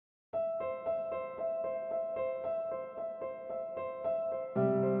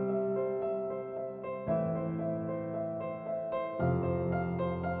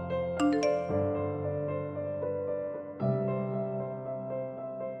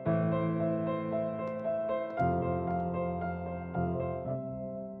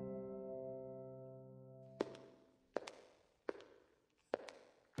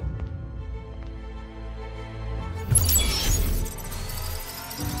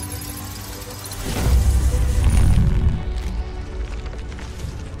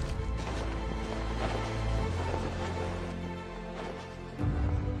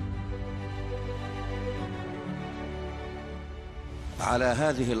على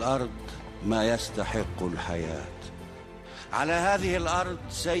هذه الأرض ما يستحق الحياة. على هذه الأرض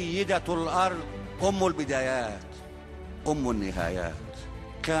سيدة الأرض، أم البدايات، أم النهايات.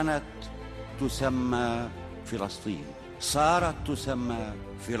 كانت تسمى فلسطين، صارت تسمى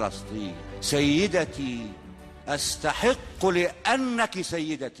فلسطين. سيدتي، أستحق لأنك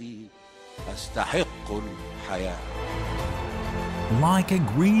سيدتي، أستحق الحياة. Like a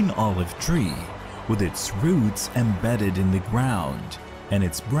green olive tree, with its roots embedded in the ground and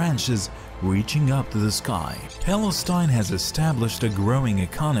its branches reaching up to the sky, Palestine has established a growing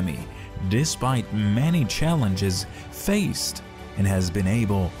economy despite many challenges faced and has been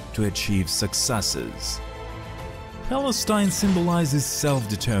able to achieve successes. Palestine symbolizes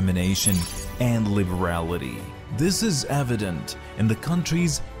self-determination and liberality. This is evident in the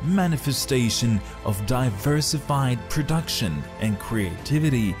country's manifestation of diversified production and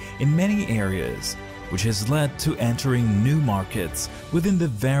creativity in many areas, which has led to entering new markets within the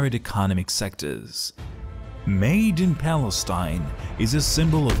varied economic sectors. Made in Palestine is a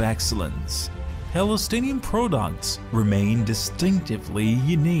symbol of excellence. Palestinian products remain distinctively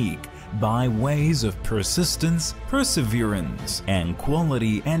unique by ways of persistence, perseverance, and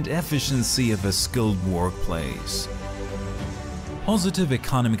quality and efficiency of a skilled workplace. Positive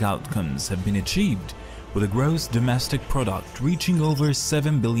economic outcomes have been achieved, with a gross domestic product reaching over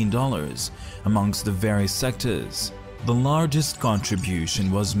 $7 billion amongst the various sectors. The largest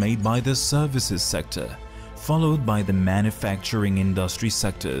contribution was made by the services sector, followed by the manufacturing industry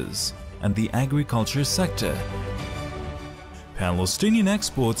sectors and the agriculture sector. Palestinian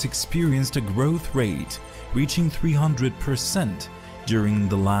exports experienced a growth rate reaching 300% during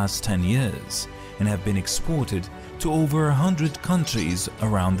the last 10 years and have been exported to over 100 countries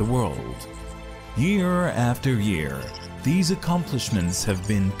around the world. Year after year, these accomplishments have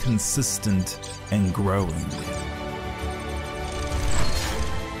been consistent and growing.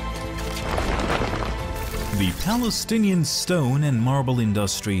 The Palestinian stone and marble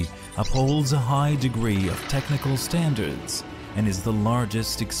industry upholds a high degree of technical standards and is the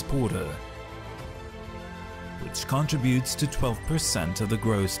largest exporter, which contributes to 12% of the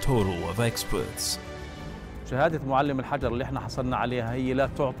gross total of exports. شهادة معلم الحجر اللي احنا حصلنا عليها هي لا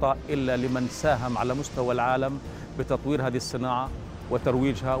تعطى إلا لمن ساهم على مستوى العالم بتطوير هذه الصناعة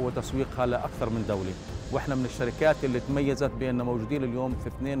وترويجها وتسويقها لأكثر من دولة، واحنا من الشركات اللي تميزت بأن موجودين اليوم في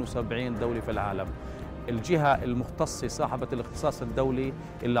 72 دولة في العالم. الجهة المختصة صاحبة الاختصاص الدولي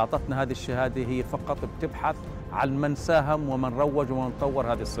اللي أعطتنا هذه الشهادة هي فقط بتبحث عن من ساهم ومن روج ومن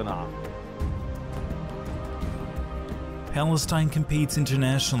طور هذه الصناعة. Palestine competes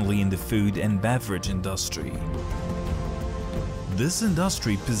internationally in the food and beverage industry. This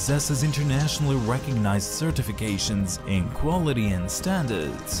industry possesses internationally recognized certifications in quality and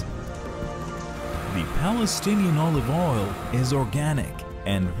standards. The Palestinian olive oil is organic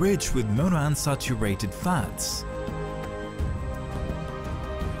and rich with monounsaturated fats.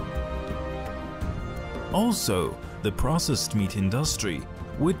 Also, the processed meat industry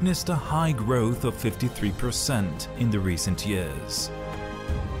witnessed a high growth of 53% in the recent years.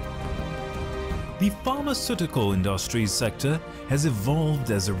 The pharmaceutical industry sector has evolved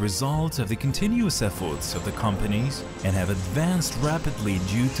as a result of the continuous efforts of the companies and have advanced rapidly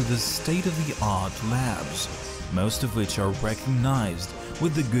due to the state-of-the-art labs, most of which are recognized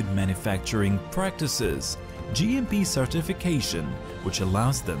with the Good Manufacturing Practices (GMP) certification, which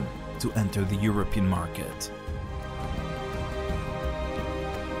allows them to enter the European market.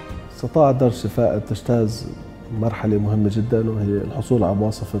 استطاعت دار الشفاء أن تجتاز مرحلة مهمة جدا، وهي الحصول على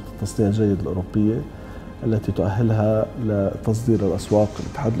مواصفة التصنيع الجيد الأوروبية التي تؤهلها لتصدير الأسواق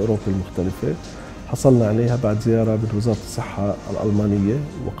الاتحاد الأوروبي المختلفة. حصلنا عليها بعد زيارة من وزارة الصحة الألمانية،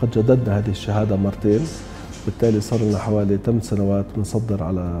 وقد جددنا هذه الشهادة مرتين، بالتالي صار لنا حوالي 8 سنوات بنصدر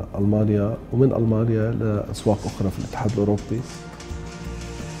على ألمانيا ومن ألمانيا لأسواق أخرى في الاتحاد الأوروبي.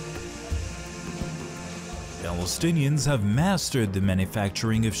 Palestinians have mastered the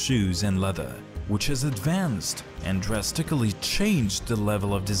manufacturing of shoes and leather, which has advanced and drastically changed the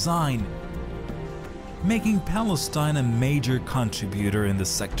level of design, making Palestine a major contributor in the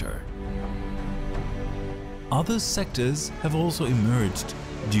sector. Other sectors have also emerged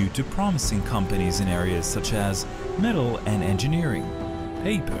due to promising companies in areas such as metal and engineering,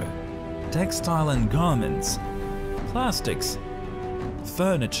 paper, textile and garments, plastics,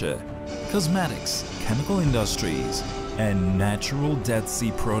 furniture, cosmetics, chemical industries, and natural Dead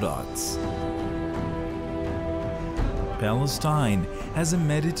Sea products. Palestine has a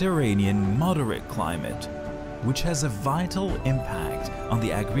Mediterranean moderate climate, which has a vital impact on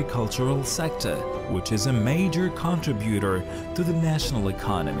the agricultural sector, which is a major contributor to the national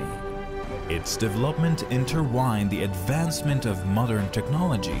economy. Its development intertwined the advancement of modern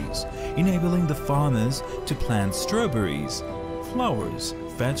technologies, enabling the farmers to plant strawberries, flowers,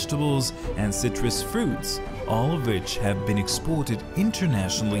 vegetables, and citrus fruits, all of which have been exported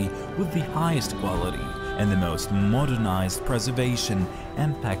internationally with the highest quality and the most modernized preservation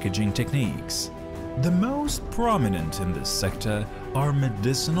and packaging techniques. The most prominent in this sector are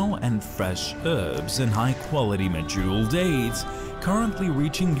medicinal and fresh herbs and high-quality mature dates currently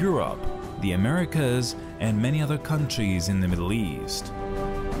reaching Europe, the Americas, and many other countries in the Middle East.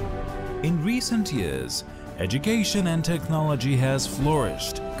 In recent years, education and technology has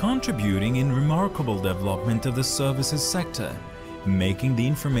flourished, contributing in remarkable development of the services sector, making the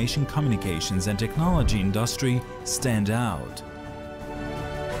information communications and technology industry stand out.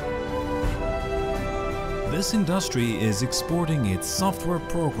 This industry is exporting its software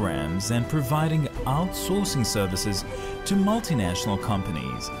programs and providing outsourcing services to multinational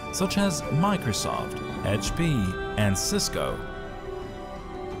companies such as Microsoft, HP, and Cisco.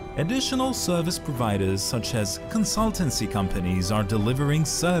 Additional service providers such as consultancy companies are delivering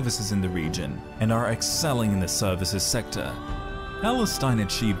services in the region and are excelling in the services sector. Palestine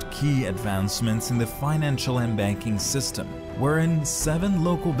achieved key advancements in the financial and banking system, wherein 7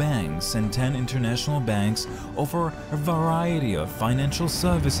 local banks and 10 international banks offer a variety of financial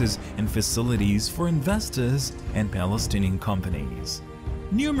services and facilities for investors and Palestinian companies.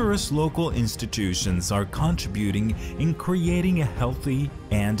 Numerous local institutions are contributing in creating a healthy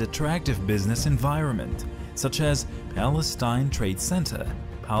and attractive business environment, such as Palestine Trade Center,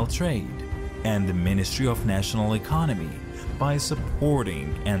 PalTrade, and the Ministry of National Economy, by supporting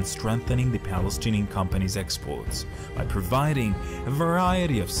and strengthening the Palestinian companies' exports by providing a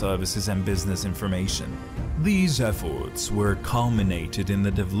variety of services and business information. These efforts were culminated in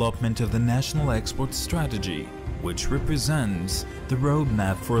the development of the National Export Strategy, which represents the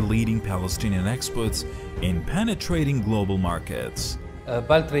roadmap for leading Palestinian exports in penetrating global markets.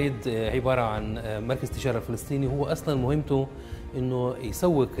 بالتريد عبارة عن مركز تجارة فلسطيني، هو أصلاً مهمته إنه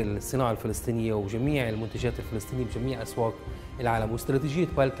يسوق الصناعة الفلسطينية وجميع المنتجات الفلسطينية بجميع أسواق العالم، واستراتيجية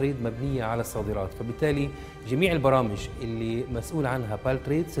بالتريد مبنية على الصادرات، فبالتالي جميع البرامج اللي مسؤول عنها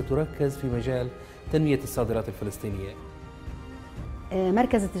بالتريد ستركز في مجال تنمية الصادرات الفلسطينية.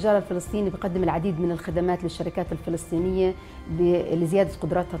 مركز التجارة الفلسطيني بيقدم العديد من الخدمات للشركات الفلسطينية لزيادة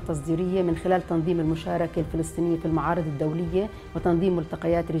قدراتها التصديرية من خلال تنظيم المشاركة الفلسطينية في المعارض الدولية وتنظيم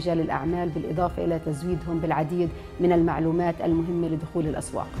ملتقيات رجال الأعمال، بالإضافة إلى تزويدهم بالعديد من المعلومات المهمة لدخول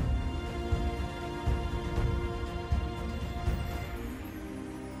الأسواق.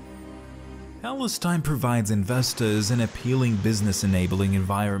 Palestine provides investors an appealing business enabling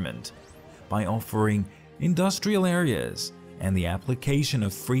environment by offering industrial areas and the application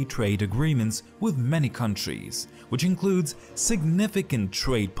of free trade agreements with many countries, which includes significant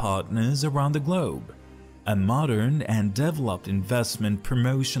trade partners around the globe. A modern and developed investment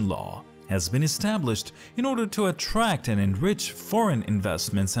promotion law has been established in order to attract and enrich foreign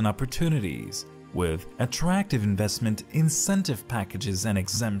investments and opportunities, with attractive investment incentive packages and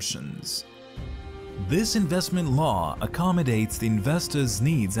exemptions. This investment law accommodates the investors'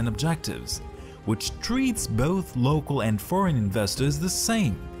 needs and objectives, which treats both local and foreign investors the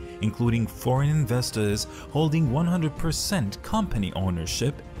same, including foreign investors holding 100% company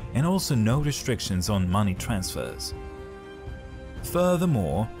ownership and also no restrictions on money transfers.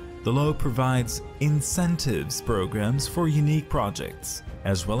 Furthermore, the law provides incentives programs for unique projects,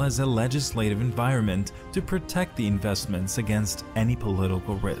 as well as a legislative environment to protect the investments against any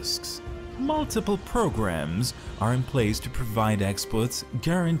political risks. Multiple programs are in place to provide exports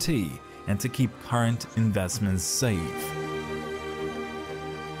guarantee and to keep current investments safe.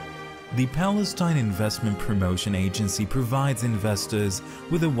 The Palestine Investment Promotion Agency provides investors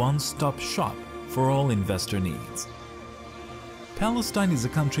with a one-stop shop for all investor needs. Palestine is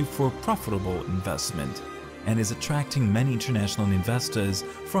a country for profitable investment and is attracting many international investors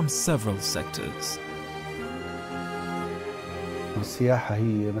from several sectors. السياحة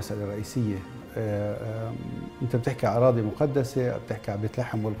هي مسألة رئيسية. أنت بتحكي عن أراضي مقدسة، بتحكي عن بيت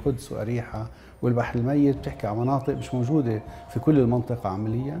لحم والقدس وأريحة والبحر الميت، بتحكي عن مناطق مش موجودة في كل المنطقة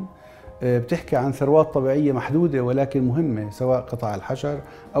عملياً، بتحكي عن ثروات طبيعية محدودة ولكن مهمة، سواء قطع الحجر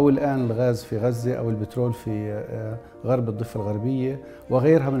أو الآن الغاز في غزة أو البترول في غرب الضفة الغربية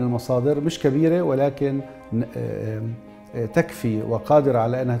وغيرها من المصادر مش كبيرة ولكن تكفي وقادرة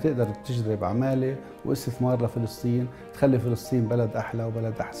على أنها تقدر تجذب عمالة واستثمار لفلسطين، تخلي فلسطين بلد أحلى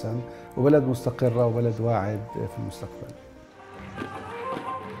وبلد أحسن وبلد مستقرة وبلد واعد في المستقبل.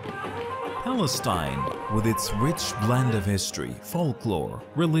 Palestine with its rich blend of history, folklore,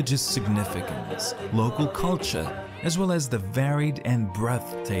 religious significance, local culture, as well as the varied and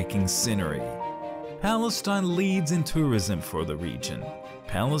breathtaking scenery. Palestine leads in tourism for the region.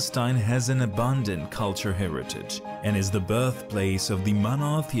 Palestine has an abundant culture heritage and is the birthplace of the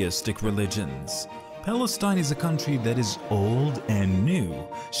monotheistic religions. Palestine is a country that is old and new,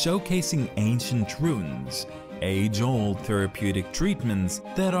 showcasing ancient ruins, age-old therapeutic treatments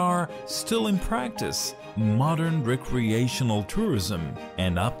that are still in practice, modern recreational tourism,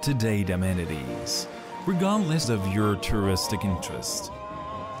 and up-to-date amenities, regardless of your touristic interest.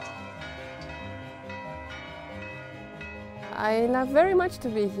 I love very much to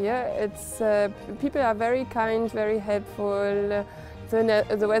be here. It's people are very kind, very helpful.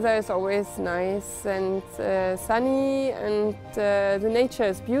 The weather is always nice and sunny, and the nature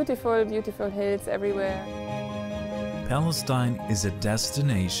is beautiful, beautiful hills everywhere. Palestine is a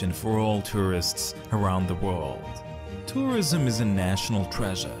destination for all tourists around the world. Tourism is a national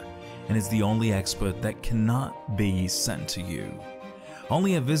treasure and is the only expert that cannot be sent to you.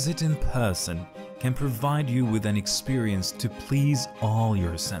 Only a visit in person can provide you with an experience to please all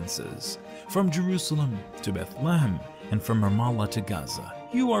your senses. From Jerusalem to Bethlehem and from Ramallah to Gaza,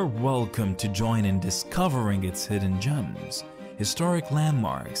 you are welcome to join in discovering its hidden gems, historic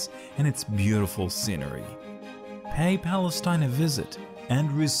landmarks, and its beautiful scenery. Pay Palestine a visit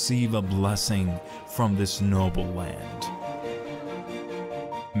and receive a blessing from this noble land.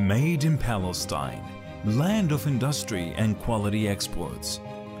 Made in Palestine, land of industry and quality exports,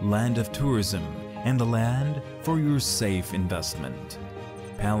 land of tourism, and the land for your safe investment.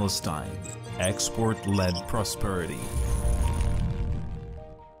 Palestine, export-led prosperity.